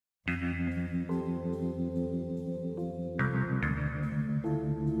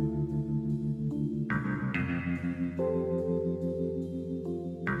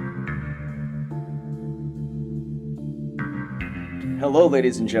Hello,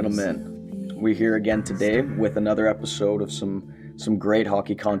 ladies and gentlemen. We're here again today with another episode of some great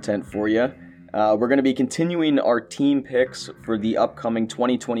hockey content for you. We're going to be continuing our team picks for the upcoming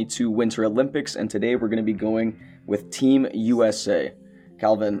 2022 Winter Olympics, and today we're going to be going with Team USA.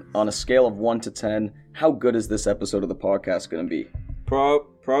 Calvin, on a scale of 1 to 10, how good is this episode of the podcast going to be?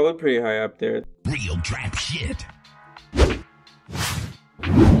 Probably pretty high up there. Real trap shit.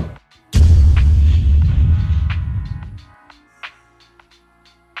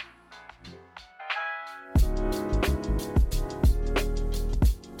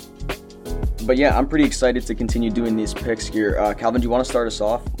 But yeah, I'm pretty excited to continue doing these picks here. Calvin, do you want to start us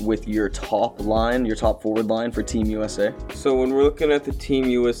off with your top forward line for Team USA? So when we're looking at the Team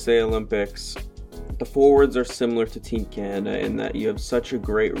USA Olympics, the forwards are similar to Team Canada in that you have such a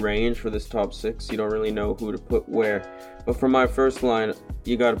great range for this top six. You don't really know who to put where. But for my first line,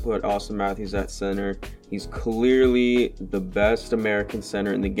 you got to put Auston Matthews at center. He's clearly the best American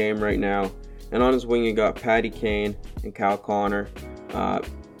center in the game right now. And on his wing, you got Patty Kane and Kyle Connor.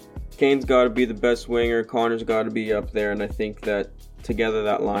 Kane's got to be the best winger. Connor's got to be up there. And I think that together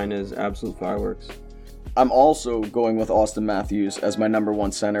that line is absolute fireworks. I'm also going with Auston Matthews as my number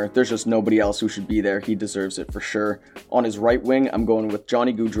one center. There's just nobody else who should be there. He deserves it for sure. On his right wing, I'm going with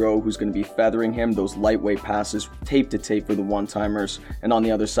Johnny Gaudreau, who's going to be feathering him those lightweight passes, tape to tape for the one-timers. And on the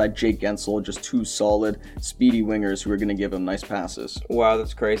other side, Jake Guentzel, just two solid, speedy wingers who are going to give him nice passes. Wow,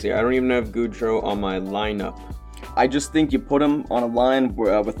 that's crazy. I don't even have Gaudreau on my lineup. I just think you put him on a line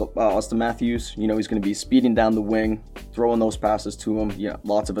with Auston Matthews. You know, he's going to be speeding down the wing, throwing those passes to him. Yeah,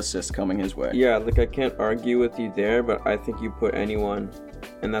 lots of assists coming his way. Yeah, I can't argue with you there, but I think you put anyone,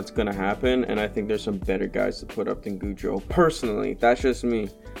 and that's going to happen. And I think there's some better guys to put up than Gaudreau. Personally, that's just me.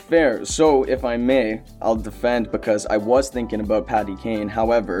 Fair. So, if I may, I'll defend because I was thinking about Patty Kane.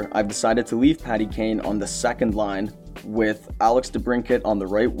 However, I've decided to leave Patty Kane on the second line with Alex DeBrincat on the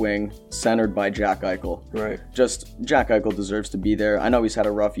right wing, centered by Jack Eichel. Right. Just, Jack Eichel deserves to be there. I know he's had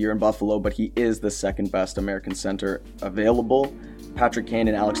a rough year in Buffalo, but he is the second best American center available. Patrick Kane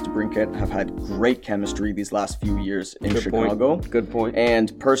and Alex DeBrincat have had great chemistry these last few years in Chicago. Good point.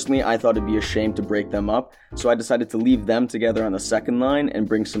 And personally, I thought it'd be a shame to break them up, so I decided to leave them together on the second line and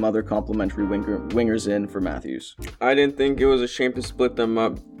bring some other complementary wingers in for Matthews. I didn't think it was a shame to split them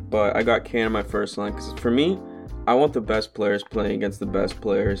up, but I got Kane on my first line because for me, I want the best players playing against the best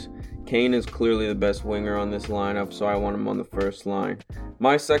players. Kane is clearly the best winger on this lineup, so I want him on the first line.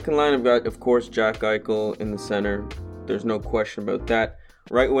 My second line, I've got, of course, Jack Eichel in the center. There's no question about that.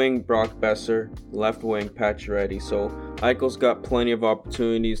 Right wing, Brock Besser. Left wing, Pacioretty. So Eichel's got plenty of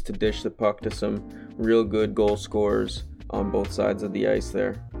opportunities to dish the puck to some real good goal scorers on both sides of the ice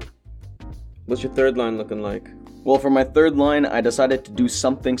there. What's your third line looking like? Well, for my third line, I decided to do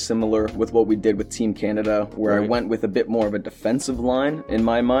something similar with what we did with Team Canada, where I went with a bit more of a defensive line in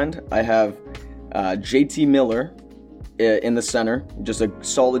my mind. I have JT Miller in the center, just a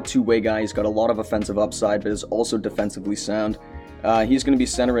solid two-way guy. He's got a lot of offensive upside, but is also defensively sound. He's going to be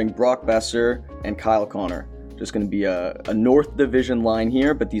centering Brock Besser and Kyle Connor. Just going to be a North Division line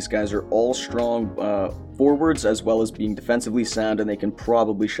here, but these guys are all strong forwards as well as being defensively sound, and they can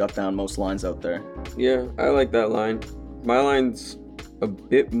probably shut down most lines out there. Yeah, I like that line. My line's a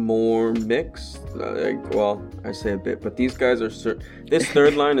bit more mixed. I say a bit, but these guys are this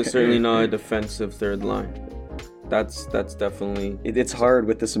third line is certainly not a defensive third line. That's definitely... It's hard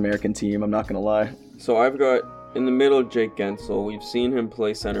with this American team, I'm not going to lie. So I've got, in the middle, Jake Guentzel. We've seen him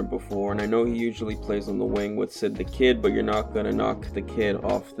play center before, and I know he usually plays on the wing with Sid the Kid, but you're not going to knock the kid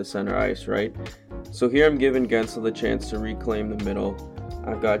off the center ice, right? So here I'm giving Guentzel the chance to reclaim the middle.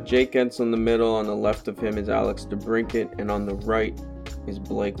 I've got Jake Guentzel in the middle. On the left of him is Alex DeBrincat, and on the right is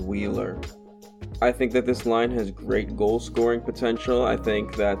Blake Wheeler. I think that this line has great goal scoring potential. I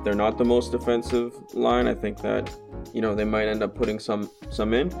think that they're not the most defensive line. I think that, they might end up putting some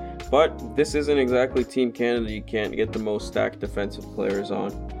in. But this isn't exactly Team Canada. You can't get the most stacked defensive players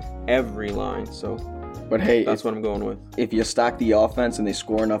on every line. But hey, that's what I'm going with. If you stack the offense and they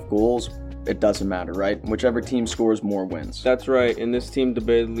score enough goals, it doesn't matter, right? Whichever team scores more wins. That's right. And this team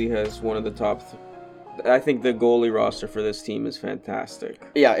debatably has one of the top... I think the goalie roster for this team is fantastic.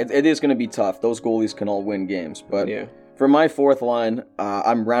 Yeah, it is going to be tough. Those goalies can all win games. But yeah. For my fourth line,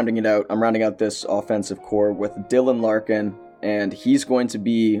 I'm rounding it out. I'm rounding out this offensive core with Dylan Larkin, and he's going to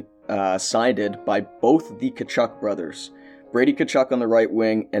be sided by both the Tkachuk brothers. Brady Tkachuk on the right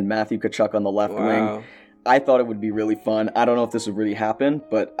wing and Matthew Tkachuk on the left wing. I thought it would be really fun. I don't know if this would really happen,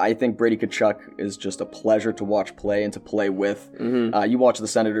 but I think Brady Tkachuk is just a pleasure to watch play and to play with. You watch the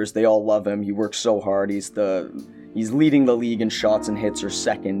Senators, they all love him. He works so hard. He's he's leading the league in shots and hits or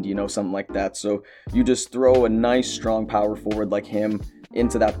second, something like that. So you just throw a nice, strong power forward like him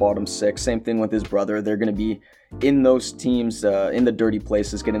into that bottom six. Same thing with his brother. They're going to be in those teams, in the dirty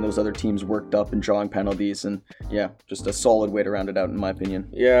places, getting those other teams worked up and drawing penalties. And yeah, just a solid way to round it out, in my opinion.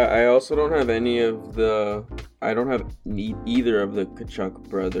 Yeah, I also don't have either of the Tkachuk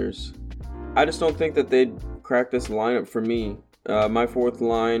brothers. I just don't think that they'd crack this lineup for me. My fourth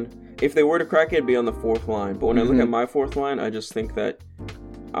line, if they were to crack it, it'd be on the fourth line. But when I look at my fourth line, I just think that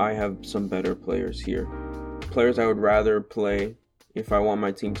I have some better players here. Players I would rather play if I want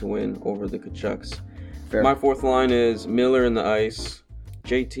my team to win over the Tkachuks. Fair. My fourth line is Miller in the ice.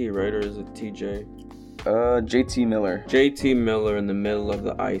 JT, right? Or is it TJ? JT Miller. JT Miller in the middle of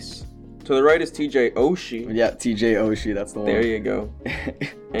the ice. To the right is TJ Oshie. Yeah, TJ Oshie, that's the one. There you go.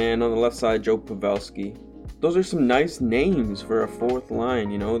 And on the left side, Joe Pavelski. Those are some nice names for a fourth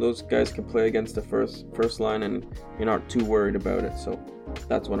line, Those guys can play against the first line and you're not too worried about it. So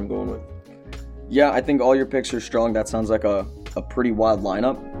that's what I'm going with. Yeah, I think all your picks are strong. That sounds like a pretty wild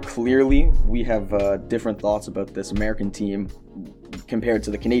lineup. Clearly, we have different thoughts about this American team compared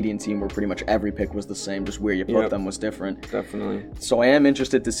to the Canadian team, where pretty much every pick was the same, just where you put them was different. Definitely. So I am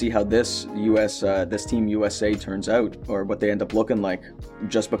interested to see how this Team USA turns out, or what they end up looking like,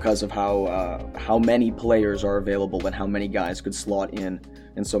 just because of how many players are available and how many guys could slot in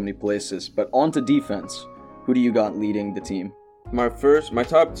so many places. But on to defense. Who do you got leading the team? My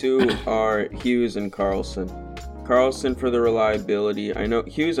top two are Hughes and Carlson. Carlson for the reliability. I know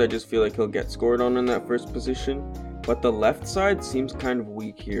Hughes, I just feel like he'll get scored on in that first position. But the left side seems kind of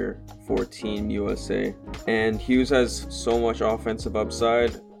weak here for Team USA. And Hughes has so much offensive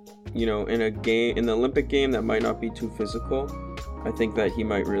upside. In an Olympic game that might not be too physical, I think that he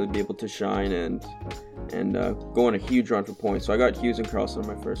might really be able to shine and go on a huge run for points. So I got Hughes and Carlson on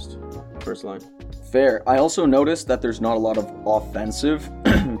my first line. Fair. I also noticed that there's not a lot of offensive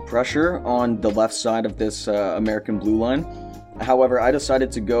pressure on the left side of this American blue line. However, I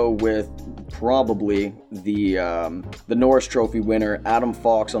decided to go with probably the Norris Trophy winner, Adam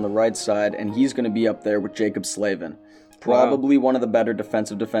Fox, on the right side, and he's going to be up there with Jacob Slavin. Probably one of the better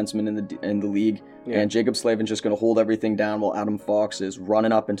defensive defensemen in the league. Yeah. And Jacob Slavin's just going to hold everything down while Adam Fox is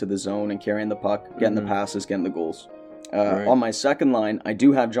running up into the zone and carrying the puck, getting the passes, getting the goals. Right. On my second line, I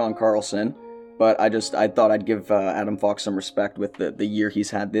do have John Carlson, but I thought I'd give Adam Fox some respect with the year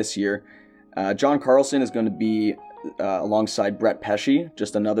he's had this year. John Carlson is going to be alongside Brett Pesce,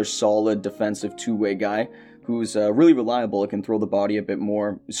 just another solid defensive two-way guy who's really reliable, can throw the body a bit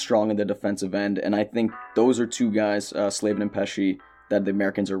more, strong in the defensive end, and I think those are two guys, Slavin and Pesce, that the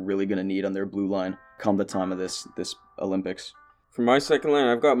Americans are really going to need on their blue line come the time of this Olympics. For my second line,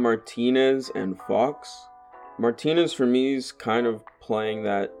 I've got Martinez and Fox. Martinez, for me, is kind of playing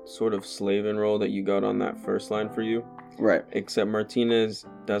that sort of Slavin role that you got on that first line for you. Right. Except Martinez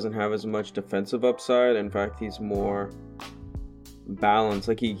doesn't have as much defensive upside. In fact, he's more balanced.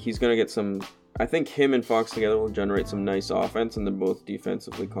 Like he's going to get some... I think him and Fox together will generate some nice offense, and they're both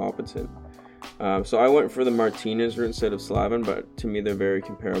defensively competent. So I went for the Martinez route instead of Slavin, but to me, they're very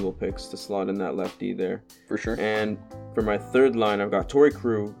comparable picks to slot in that lefty there. For sure. And for my third line, I've got Torrey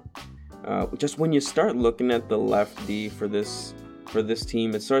Krug. Just when you start looking at the left D for this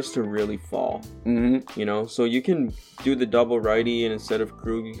team, it starts to really fall. Mm-hmm. So you can do the double righty, and instead of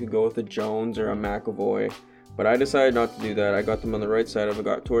Krug, you could go with a Jones or a McAvoy. But I decided not to do that. I got them on the right side. I've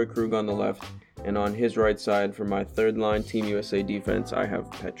got Torrey Krug on the left, and on his right side for my third line Team USA defense, I have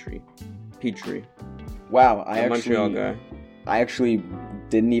Petry. Wow, Montreal guy. I actually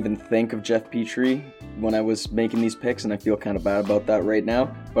didn't even think of Jeff Petry when I was making these picks, and I feel kind of bad about that right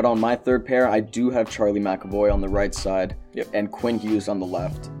now. But on my third pair, I do have Charlie McAvoy on the right side and Quinn Hughes on the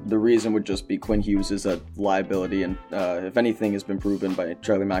left. The reason would just be Quinn Hughes is a liability, and if anything has been proven by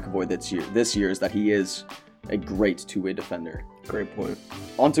Charlie McAvoy this year is that he is a great two-way defender. Great point.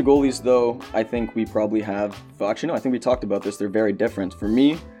 On to goalies, though, I think we probably have... Actually, no, I think we talked about this. They're very different. For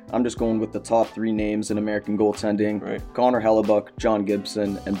me, I'm just going with the top three names in American goaltending. Right. Connor Hellebuck, John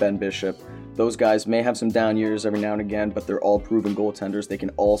Gibson, and Ben Bishop. Those guys may have some down years every now and again, but they're all proven goaltenders. They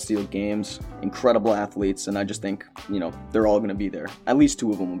can all steal games. Incredible athletes, and I just think, they're all going to be there. At least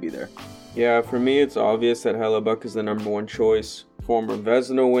two of them will be there. Yeah, for me, it's obvious that Hellebuck is the number one choice. Former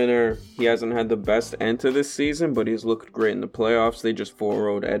Vezina winner. He hasn't had the best end to this season, but he's looked great in the playoffs. They just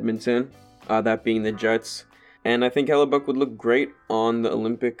 4-0'd Edmonton, that being the Jets. And I think Hellebuck would look great on the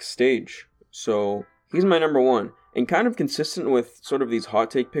Olympic stage. So he's my number one. And kind of consistent with sort of these hot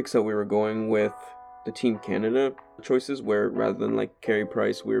take picks that we were going with the Team Canada choices, where rather than like Carey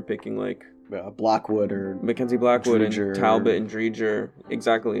Price, we were picking like Blackwood or Mackenzie Blackwood Dreger, and Talbot and Dreger.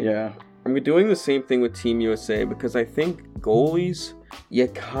 Exactly. Yeah. I'm doing the same thing with Team USA because I think goalies, you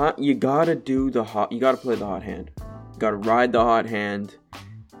gotta play the hot hand. You gotta ride the hot hand.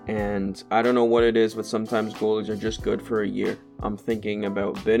 And I don't know what it is, but sometimes goalies are just good for a year. I'm thinking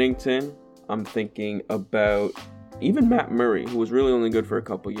about Binnington. I'm thinking about even Matt Murray, who was really only good for a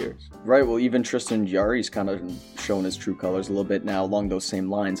couple years. Right, well, even Tristan Jarry's kind of shown his true colors a little bit now, along those same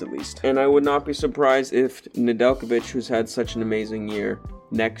lines at least. And I would not be surprised if Nedeljkovic, who's had such an amazing year,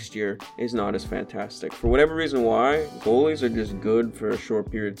 next year is not as fantastic. For whatever reason why, goalies are just good for a short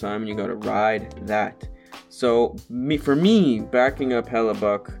period of time, and you got to ride that. So, for me, backing up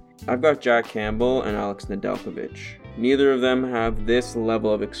Hellebuck, I've got Jack Campbell and Alex Nedeljkovic. Neither of them have this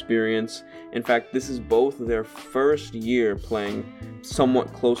level of experience. In fact, this is both their first year playing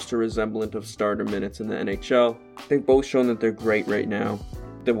somewhat close to resemblant of starter minutes in the NHL. They've both shown that they're great right now.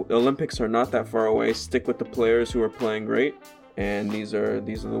 The Olympics are not that far away. Stick with the players who are playing great, and these are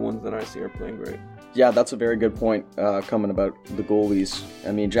the ones that I see are playing great. Yeah, that's a very good point coming about the goalies.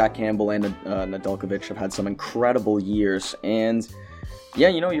 I mean, Jack Campbell and Nedeljkovic have had some incredible years, and yeah,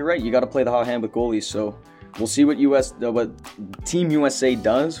 you're right. You got to play the hot hand with goalies, so we'll see what Team USA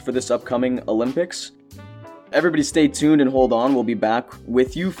does for this upcoming Olympics. Everybody stay tuned and hold on. We'll be back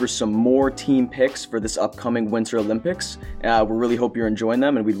with you for some more team picks for this upcoming Winter Olympics. We really hope you're enjoying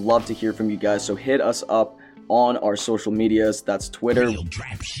them, and we'd love to hear from you guys, so hit us up on our social medias. That's Twitter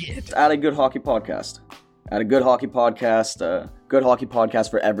at A Good Hockey Podcast. At A Good Hockey Podcast. Good Hockey Podcast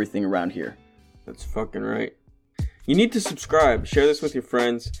for everything around here. That's fucking right. You need to subscribe. Share this with your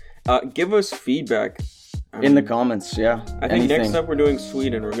friends. Give us feedback. In the comments, yeah. I think next up we're doing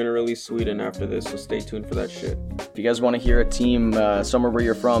Sweden. We're going to release Sweden after this, so stay tuned for that shit. If you guys want to hear a team somewhere where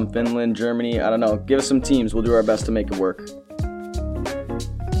you're from, Finland, Germany, I don't know, give us some teams. We'll do our best to make it work.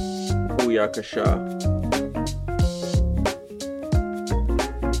 Booyakasha.